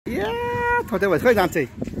Yeah, थोड़े बस कोई जांचे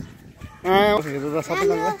लाग्यो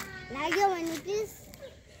भने please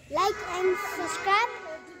like and subscribe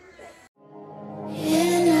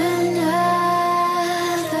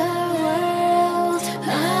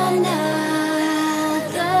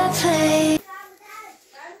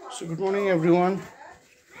So good morning everyone.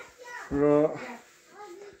 र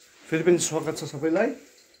फेरि पनि स्वागत छ सबैलाई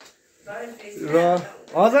र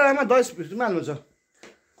हजुर आमा 10 भित्रमा हाल्नु छ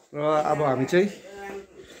र अब हामी चाहिँ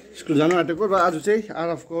स्कुल जानु आँटेको र आज चाहिँ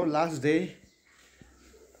आरफको last day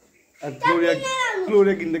at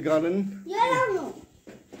Gloria किन्डरगार्टन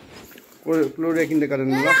Gloria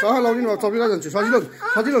किन्डरगार्टन ल सह लाउदिनु सबैलाई जान्छु सजिलो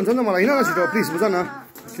हुन्छ नि त मलाई हैन छिटो प्लिज बुझ न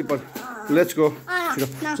स्लिपर लेट्स गो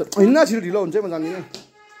छिटो हैन छिटो ढिलो हुन्छ म जान्दिनँ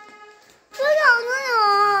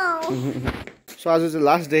सो आज चाहिँ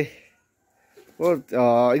लास्ट डे हो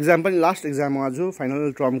एक्जाम पनि लास्ट एक्जाम हो आज फाइनल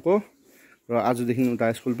टर्मको र आजदेखि उता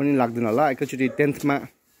स्कुल पनि लाग्दैन होला एकैचोटि 10th मा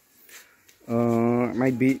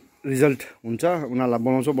माइट बी रिजल्ट हुन्छ उनीहरूलाई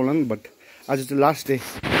बोलाउँछ बोलाउन बट आज चाहिँ लास्ट डे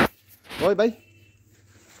हो भाइ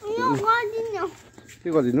के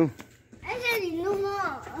गरिदिनु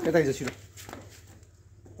यता आइज छिटो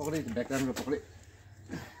पक्रै ब्याग राम्रो पक्रै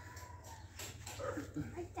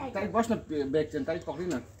टाइट बस्न ब्याग चाहिँ टाइट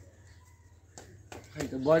पक्रिन खै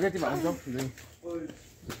त बजार चाहिँ भाउँछ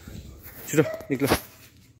छिटो निक्ल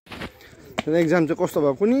एक्जाम चाहिँ कस्तो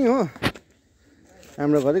भयो कुनै हो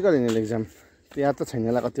हाम्रो घरि नि एक्जाम याद त छैन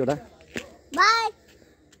होला कतिवटा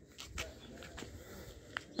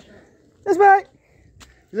यस भाइ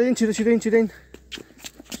छिटो छिटै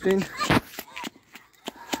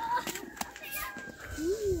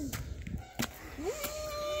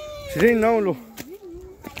नौलो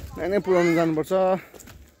नै पुऱ्याउनु जानुपर्छ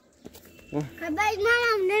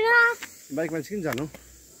बाइकमा चाहिँ किन जानु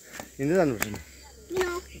हिँड्दै जानुपर्छ नि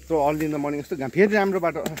त्यो अर्ली इन द मर्निङ यस्तो घाम फेरि राम्रो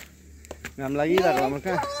बाटो घाम लागिरहेको हाम्रो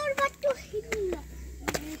कहाँ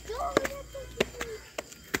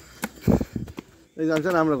एक्जाम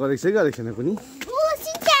चाहिँ राम्रो गरेको छैन कुनै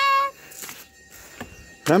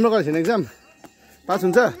राम्रो गरेको छैन एक्जाम पास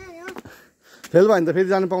हुन्छ फेल भयो भने त फेरि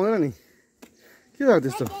जानु पाउँदैन नि के भएको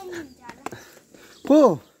त्यस्तो को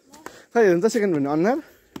खै हेर्नु त सेकेन्ड भन्ने अनुहार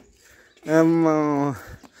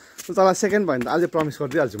तँलाई सेकेन्ड भयो भने त अझै प्रमिस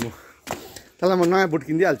गरिदिइहाल्छु म तँलाई म नयाँ बुट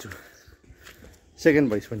किनिदिइहाल्छु सेकेन्ड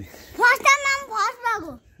भइस पनि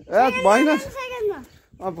ए भएन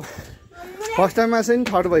अब फर्स्ट टाइममा चाहिँ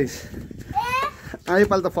थर्ड भइस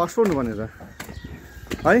योपालि त फर्स्ट हुनु भनेर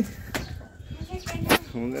है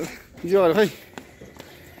हुँदैन जियो खै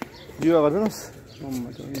जियो गरिदिनुहोस्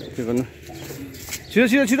के गर्नु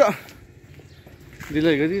छिटो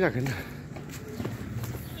डिले गरिराखेन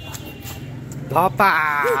धप्पा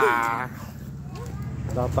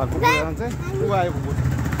कुकुर आएको बुट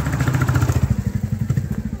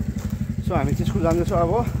सो हामी चाहिँ स्कुल जाँदैछौँ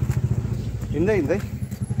अब हिँड्दै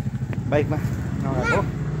बाइकमा नगएको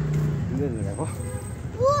हिँड्दै गएको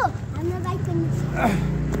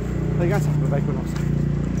खै कहाँ छ हाम्रो बाइकको नक्सा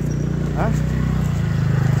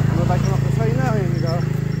हाम्रो बाइकको नक्सा छैन यहाँनिर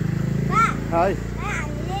है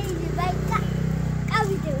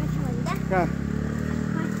कहाँ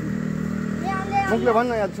मुखले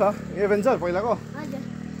भन्न याद छ एभेन्जर पहिलाको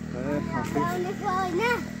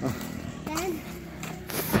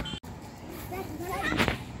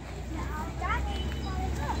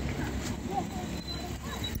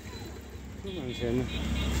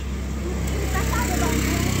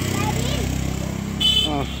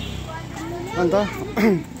अन्त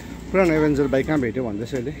पुरानो एभेन्जर बाइक कहाँ भेट्यो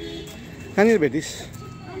भन्दैछ अहिले कहाँनिर भेटिस्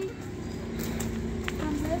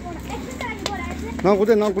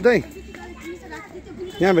नकुदै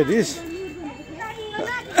यहाँ भेटिस्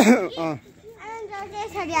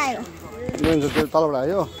एभेन्जर त्यो तलबाट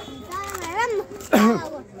आयो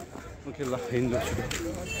ओके ल हिँड्नु छिटो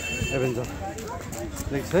एभेन्जर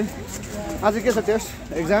नेक्स्ट है आज के छ टेस्ट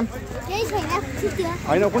एक्जाम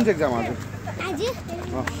होइन कुन चाहिँ एक्जाम आज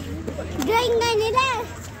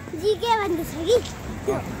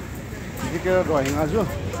जिके र ड्रइङ आज ल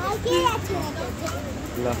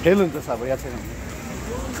फेल हुन्छ अब याद छैन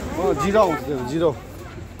जिरो आउँछ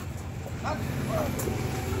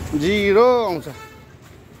जिरो आउँछ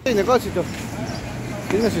होइन कति छिटो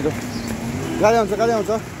किन छिटो गाडी आउँछ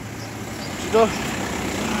छिटो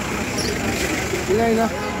किन होइन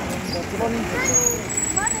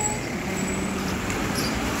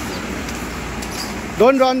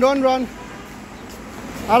डोन्ट रन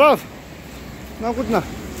आरफ नकुद्न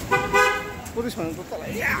कुदिस भन्नु त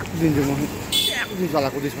तँलाई दिन्छु म कुदिस होला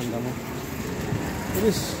कुदिस भन्दा म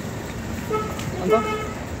कुदिस अन्त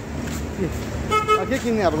के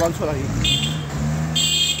किन्ने अब लन्चको लागि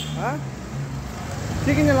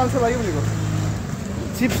के किन्ने लन्चको लागि भनेको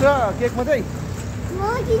चिप्स र केक मात्रै म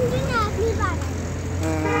किन्छु नि आफ्नै पारा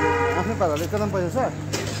आफ्नै पाराले तेरो पनि पैसा छ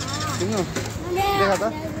किन्नु देखा त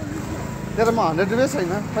तेरो म 100 रुपियाँ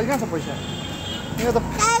छैन खै कहाँ छ पैसा यो त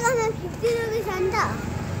टाइगरमा 50 रुपियाँ छ नि त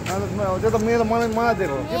त्यो त मेरो मलाई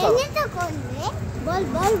दिएको हो के त हेर्नु त कोनले बल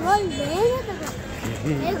बल बल हेर्नु त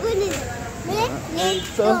हेर्नु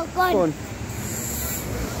कोन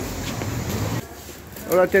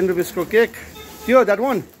एउटा 10 रुपियाँको केक त्यो द्याट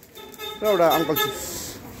वान र एउटा अङ्कल चिप्स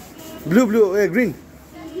ब्लू ब्लू ए ग्रिन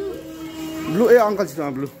ब्लू ए अङ्कल चिप्समा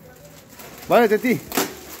ब्लू भयो त्यति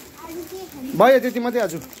भयो त्यति मात्रै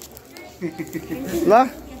आज ल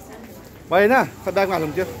भएन ब्यागमा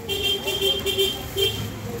हालौँ त्यो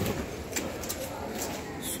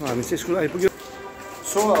सो हामी चाहिँ स्कुल आइपुग्यो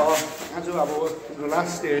सो आज अब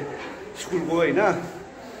लास्ट डे स्कुलको होइन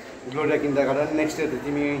ग्लोरिया किन्दा गर्दा नेक्स्ट डे त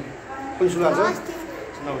तिमी कुन स्कुल आज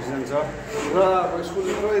नबसी जान्छ र स्कुल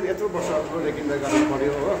यत्रो वर्ष ग्लोरिया किन्दा गर्नु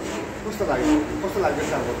पऱ्यो हो कस्तो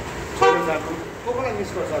लाग्दैछ अब कसलाई मिस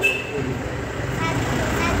गर्छ अब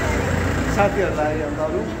साथीहरूलाई अन्त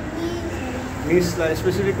अरू मिसलाई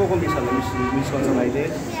स्पेसली को मिसहरूलाई मिस गर्छ अहिले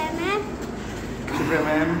सुप्रिया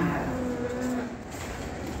म्याम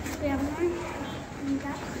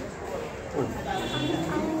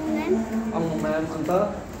अम्मु म्याम अन्त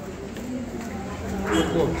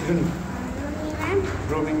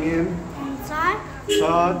roaming ma'am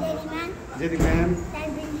sir JD ma'am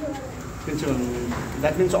principal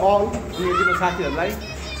that means all अनि तिम्रो साथीहरूलाई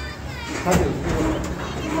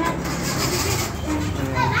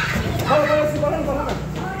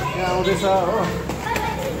यहाँ आउँदैछ हो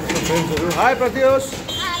फ्रेन्ड्सहरू हाई प्रत्युष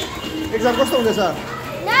एक्जाम कस्तो हुँदैछ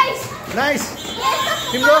नाइस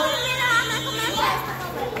तिम्रो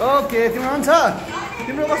ओके तिम्रो आउँछ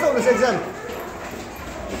तिम्रो कस्तो हुँदैछ एक्जाम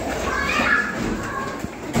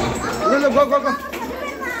ल go go go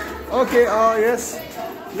okay yes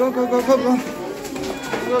go go go go go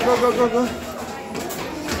go go go go go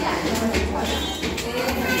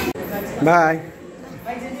by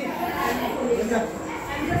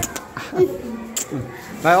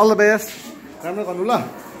भाइ अल द बेस्ट राम्रो गर्नु ल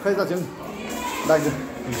खै त छिन् लाग्छ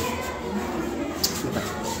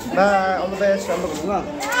बाई अल द बेस्ट राम्रो गर्नु ल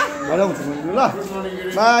भरे आउँछु ल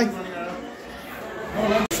बाई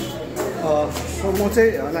सो म चाहिँ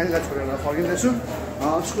नानीलाई छोडेर फर्किँदैछु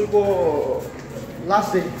स्कुलको लास्ट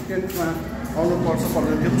डे 10th आउनु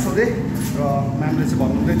पर्दैन थियो सोधेँ र म्यामले चाहिँ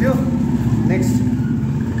भन्नुहुँदै थियो नेक्स्ट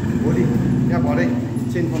भोलि यहाँ भरे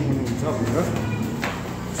चाहिँ इन्फर्म गर्नुहुन्छ भनेर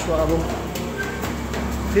सो अब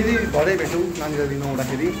फेरि भरे भेटौँ नानीलाई लिनु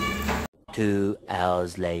आउँदाखेरि 2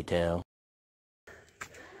 hours later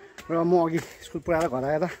र म अघि स्कुल पुऱ्याएर घर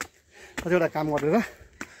आएर कतिवटा काम गरेर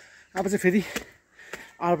अब चाहिँ फेरि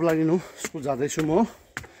आरबलाई लिनु स्कुल जाँदैछु म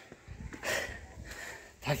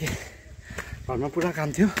थाकेँ घरमा पुरा काम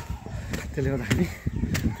थियो त्यसले गर्दाखेरि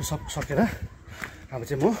त्यो सब सकेर अब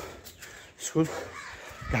चाहिँ म स्कुल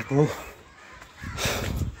गएको हो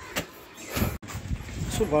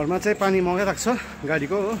सो घरमा चाहिँ पानी मगाइरहेको छ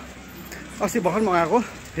गाडीको हो अस्ति भर्खर मगाएको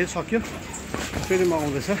फेरि सक्यो फेरि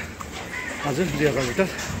मगाउँदैछ हजुर 2 लिटर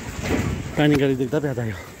पानी गाडी देख्दा याद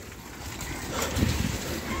आयो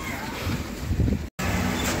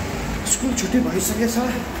स्कुल छुट्टी भइसकेछ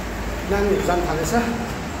नानीहरू जान थालेछ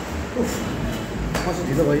उफ म चाहिँ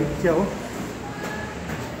ढिलो भयो क्या हो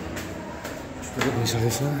छुट्टी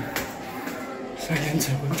भइसकेछ साइलेन्स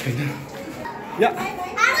पनि छैन या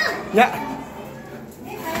या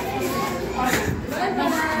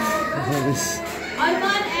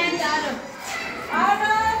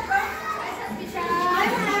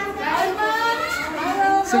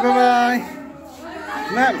सुपर बाई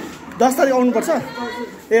म्याम 10 तारिक आउनुपर्छ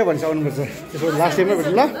ए भन्छ आउनुपर्छ त्यसो लास्ट टाइममै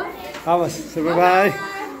भेटौँ ल हवस् सुपर बाई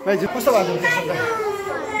भाइ कस्तो भएको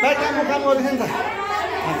भाइ काम गर्दैछ नि त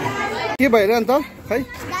के भइरह्यो अन्त खै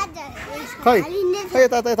खै खै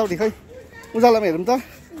यताउति खै उज्यालोमा हेरौँ त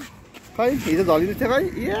खै हिजो झलिँदै थियो खै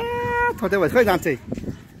या थोटे भएछ खै दाँत चाहिँ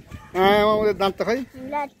दाँत त खै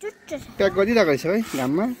प्याक गरिरहेको रहेछ है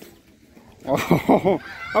घाममा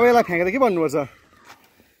अब यसलाई फ्याँकेर के भन्नुपर्छ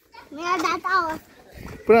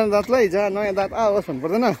पुरानो दाँतलाई जा नयाँ दाँत आओस् भन्नु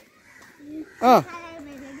पर्दैन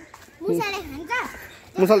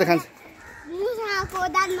मुसाले खान्छ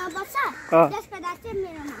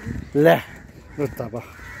ल्या ल त अब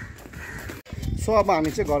सो अब हामी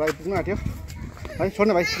चाहिँ घर आइपुग्नु आँट्यो है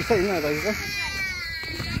छोड्नु भाइ त्यस्तै हिँड्नु आँट्यो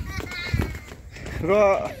र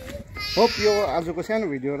होप यो आजको सानो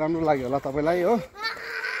भिडियो राम्रो लाग्यो होला तपाईँलाई हो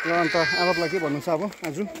र अन्त आरबलाई के भन्नु छ अब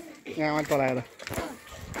आज यहाँ तलाएर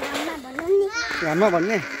घाममा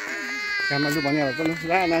भन्ने घाममा लु भनिहाल्छ लु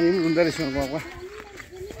ला नानी पनि रुँदो रहेछ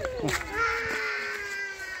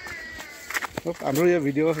हाम्रो यो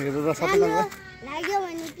भिडियो हेरेर सबैजनालाई लाग्यो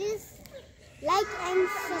भने प्लिज लाइक एन्ड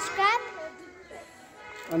सब्स्क्राइब।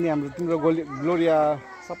 अनि हाम्रो तिम्रो ग्लोरिया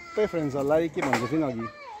सबै फ्रेन्ड्सहरूलाई के भन्छ थिएन अघि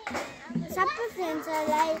सबै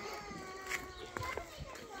फ्रेन्ड्सहरूलाई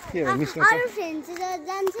के हो मिस गर्छ अरू फ्रेन्ड्स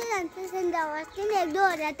जान्छ सेन्ट अस्ति नि 1-2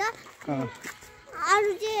 हजार त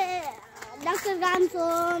अरू चाहिँ डाक्टर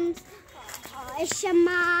गामसोम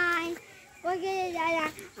एसएमआई कोही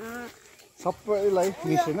सबैलाई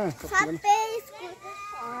मिस होइन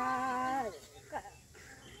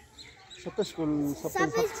सबै स्कुल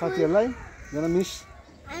सबै साथीहरूलाई गना मिस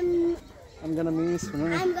I'm gonna miss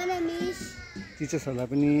टिचर्सहरूलाई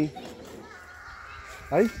पनि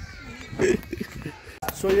है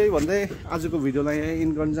सो यही भन्दै आजको भिडियोलाई इन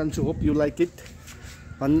गर्न जान्छु होप यु लाइक इट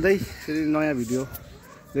भन्दै फेरि नयाँ भिडियो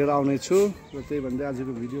लिएर आउनेछु र त्यही भन्दै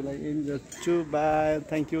आजको भिडियोलाई इन गर्छु by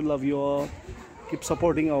thank you love you all keep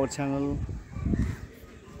supporting our channel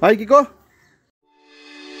है किको